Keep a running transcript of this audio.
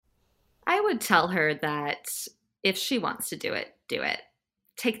would tell her that if she wants to do it, do it.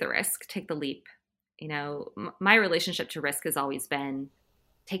 Take the risk, take the leap. My relationship to risk has always been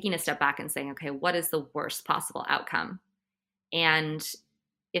taking a step back and saying, okay, what is the worst possible outcome? And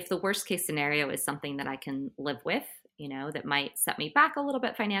if the worst case scenario is something that I can live with, that might set me back a little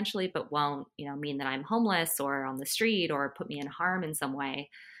bit financially, but won't, mean that I'm homeless or on the street or put me in harm in some way,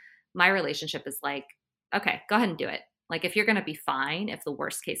 my relationship is like, okay, go ahead and do it. Like if you're going to be fine, if the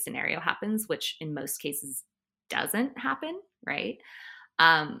worst case scenario happens, which in most cases doesn't happen, right?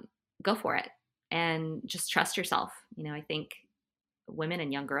 Go for it and just trust yourself. I think women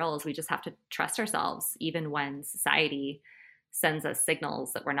and young girls, we just have to trust ourselves, even when society sends us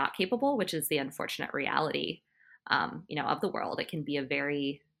signals that we're not capable, which is the unfortunate reality, of the world. It can be a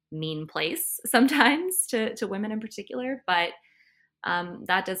very mean place sometimes to women in particular, but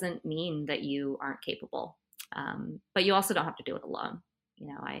that doesn't mean that you aren't capable. But you also don't have to do it alone.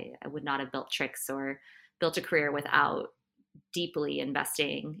 I would not have built Tricks or built a career without deeply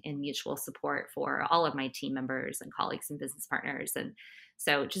investing in mutual support for all of my team members and colleagues and business partners. And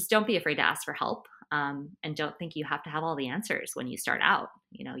so just don't be afraid to ask for help. And don't think you have to have all the answers when you start out.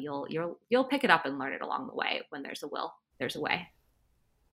 You'll pick it up and learn it along the way. When there's a will, there's a way.